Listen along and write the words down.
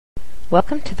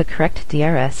Welcome to the Correct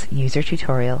DRS User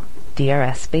Tutorial,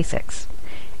 DRS Basics.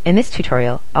 In this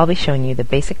tutorial, I'll be showing you the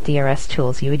basic DRS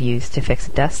tools you would use to fix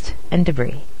dust and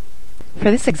debris. For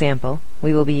this example,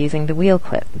 we will be using the wheel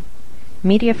clip.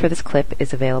 Media for this clip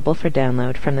is available for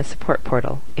download from the support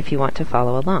portal if you want to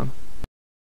follow along.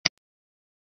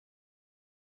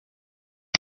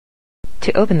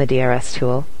 To open the DRS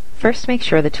tool, first make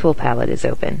sure the tool palette is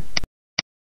open.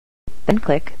 Then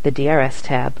click the DRS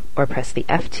tab or press the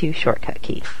F2 shortcut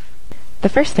key. The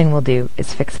first thing we'll do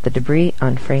is fix the debris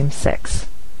on frame 6.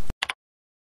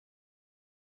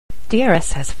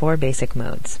 DRS has 4 basic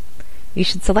modes. You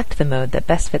should select the mode that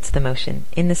best fits the motion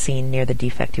in the scene near the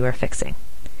defect you are fixing.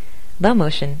 Low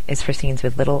motion is for scenes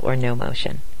with little or no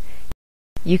motion.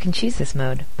 You can choose this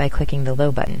mode by clicking the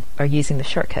low button or using the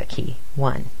shortcut key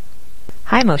 1.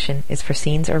 High motion is for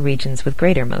scenes or regions with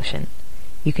greater motion.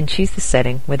 You can choose this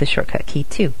setting with the shortcut key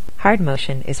 2. Hard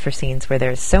motion is for scenes where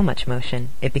there is so much motion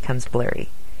it becomes blurry.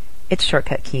 Its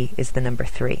shortcut key is the number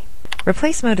 3.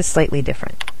 Replace mode is slightly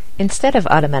different. Instead of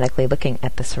automatically looking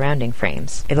at the surrounding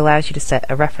frames, it allows you to set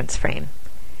a reference frame.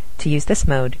 To use this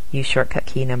mode, use shortcut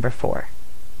key number 4.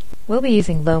 We'll be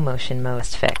using low motion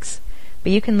most fix,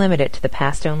 but you can limit it to the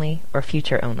past only or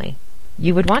future only.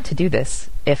 You would want to do this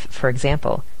if, for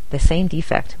example, the same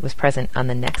defect was present on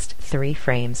the next 3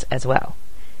 frames as well.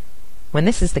 When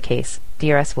this is the case,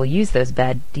 DRS will use those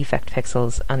bad defect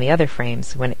pixels on the other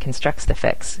frames when it constructs the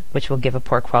fix, which will give a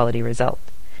poor quality result.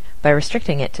 By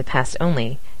restricting it to past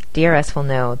only, DRS will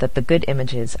know that the good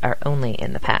images are only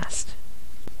in the past.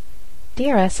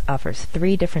 DRS offers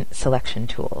 3 different selection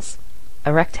tools: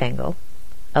 a rectangle,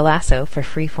 a lasso for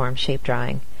free-form shape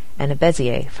drawing, and a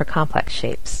Bezier for complex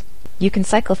shapes. You can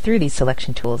cycle through these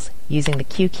selection tools using the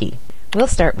Q key. We'll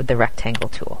start with the rectangle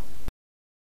tool.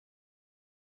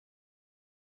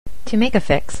 To make a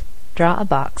fix, draw a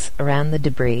box around the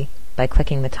debris by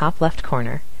clicking the top left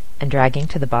corner and dragging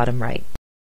to the bottom right.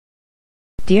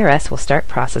 DRS will start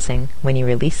processing when you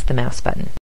release the mouse button.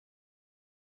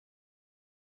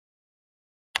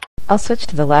 I'll switch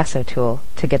to the lasso tool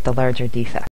to get the larger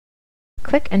defect.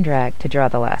 Click and drag to draw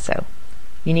the lasso.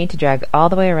 You need to drag all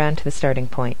the way around to the starting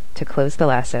point to close the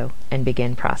lasso and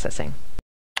begin processing.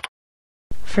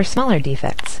 For smaller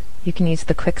defects, you can use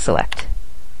the Quick Select.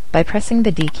 By pressing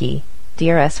the D key,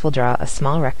 DRS will draw a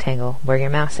small rectangle where your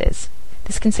mouse is.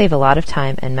 This can save a lot of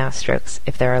time and mouse strokes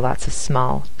if there are lots of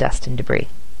small dust and debris.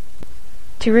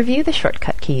 To review the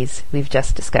shortcut keys we've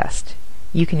just discussed,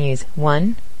 you can use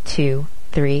 1, 2,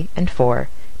 3, and 4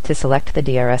 to select the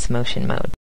DRS motion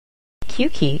mode. Q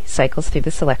key cycles through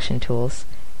the selection tools,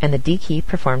 and the D key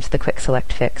performs the quick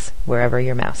select fix wherever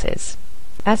your mouse is.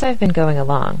 As I've been going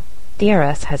along,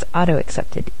 DRS has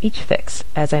auto-accepted each fix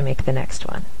as I make the next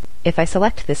one. If I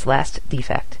select this last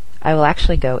defect, I will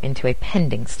actually go into a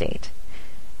pending state.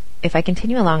 If I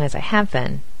continue along as I have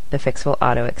been, the fix will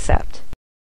auto-accept.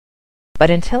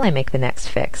 But until I make the next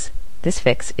fix, this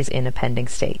fix is in a pending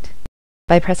state.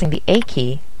 By pressing the A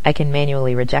key, I can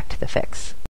manually reject the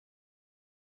fix.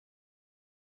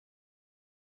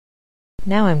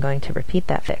 Now I'm going to repeat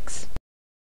that fix.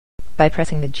 By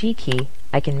pressing the G key,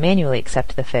 I can manually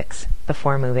accept the fix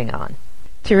before moving on.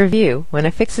 To review, when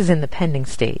a fix is in the pending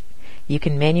state, you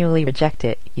can manually reject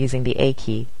it using the A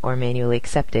key or manually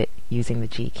accept it using the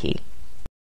G key.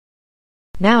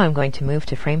 Now I'm going to move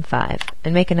to frame 5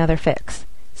 and make another fix,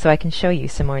 so I can show you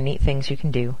some more neat things you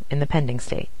can do in the pending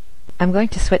state. I'm going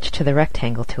to switch to the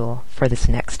rectangle tool for this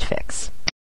next fix,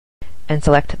 and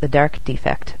select the dark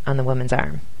defect on the woman's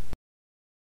arm.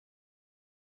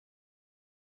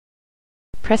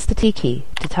 Press the T key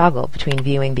to toggle between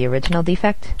viewing the original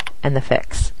defect and the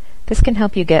fix. This can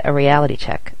help you get a reality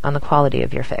check on the quality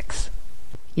of your fix.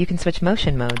 You can switch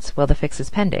motion modes while the fix is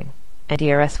pending, and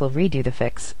DRS will redo the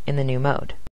fix in the new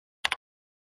mode.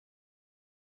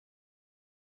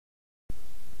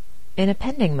 In a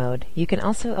pending mode, you can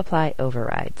also apply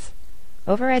overrides.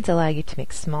 Overrides allow you to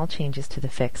make small changes to the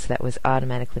fix that was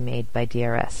automatically made by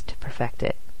DRS to perfect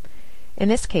it. In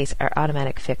this case, our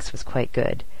automatic fix was quite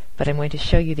good, but I'm going to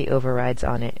show you the overrides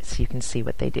on it so you can see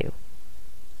what they do.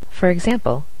 For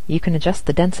example, you can adjust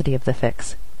the density of the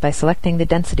fix by selecting the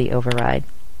density override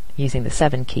using the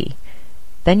 7 key,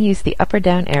 then use the up or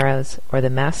down arrows or the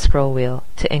mouse scroll wheel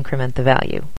to increment the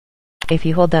value. If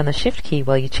you hold down the Shift key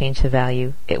while you change the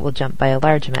value, it will jump by a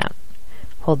large amount.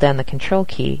 Hold down the Control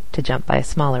key to jump by a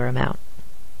smaller amount.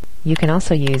 You can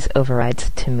also use overrides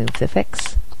to move the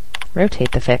fix,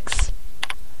 rotate the fix,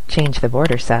 change the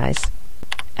border size,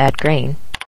 add grain,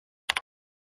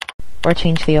 or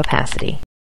change the opacity.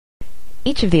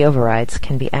 Each of the overrides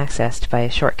can be accessed by a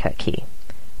shortcut key.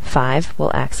 5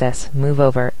 will access move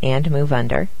over and move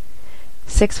under.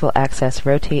 6 will access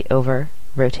rotate over,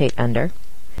 rotate under.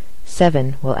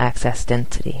 7 will access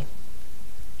density.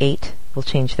 8 will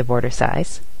change the border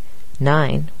size.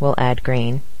 9 will add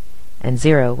grain. And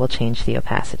 0 will change the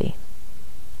opacity.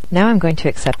 Now I'm going to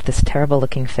accept this terrible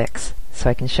looking fix so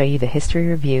I can show you the history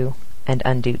review and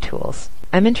undo tools.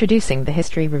 I'm introducing the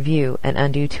history review and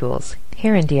undo tools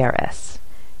here in DRS,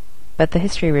 but the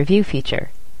history review feature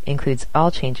includes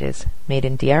all changes made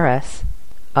in DRS,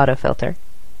 autofilter,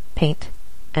 paint,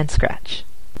 and scratch.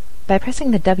 By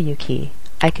pressing the W key,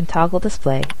 I can toggle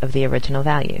display of the original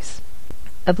values.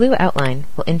 A blue outline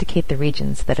will indicate the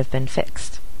regions that have been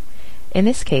fixed. In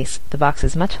this case, the box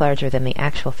is much larger than the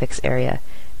actual fix area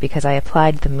because I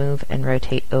applied the move and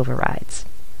rotate overrides.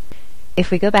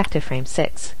 If we go back to frame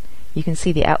 6, you can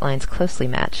see the outlines closely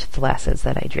match the lassos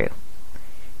that I drew.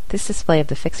 This display of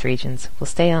the fix regions will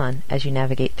stay on as you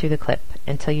navigate through the clip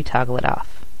until you toggle it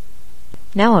off.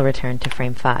 Now I'll return to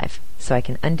frame 5 so I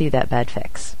can undo that bad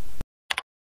fix.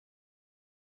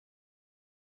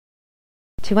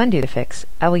 To undo the fix,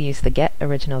 I will use the Get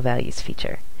Original Values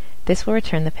feature. This will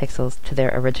return the pixels to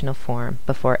their original form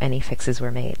before any fixes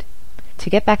were made. To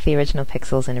get back the original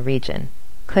pixels in a region,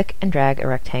 click and drag a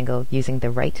rectangle using the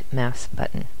right mouse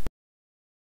button.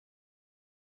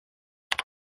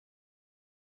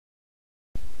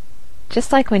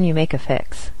 Just like when you make a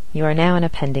fix, you are now in a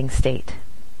pending state.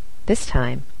 This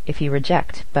time, if you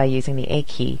reject by using the A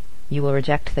key, you will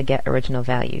reject the Get Original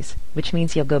Values, which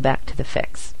means you'll go back to the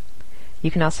fix. You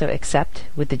can also accept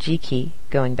with the G key,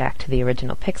 going back to the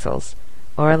original pixels,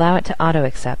 or allow it to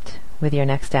auto-accept with your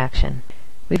next action.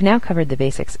 We've now covered the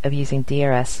basics of using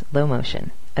DRS low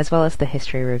motion, as well as the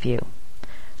history review.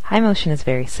 High motion is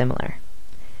very similar.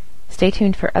 Stay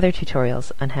tuned for other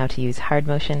tutorials on how to use hard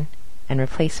motion and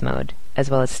replace mode, as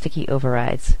well as sticky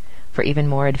overrides, for even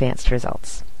more advanced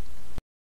results.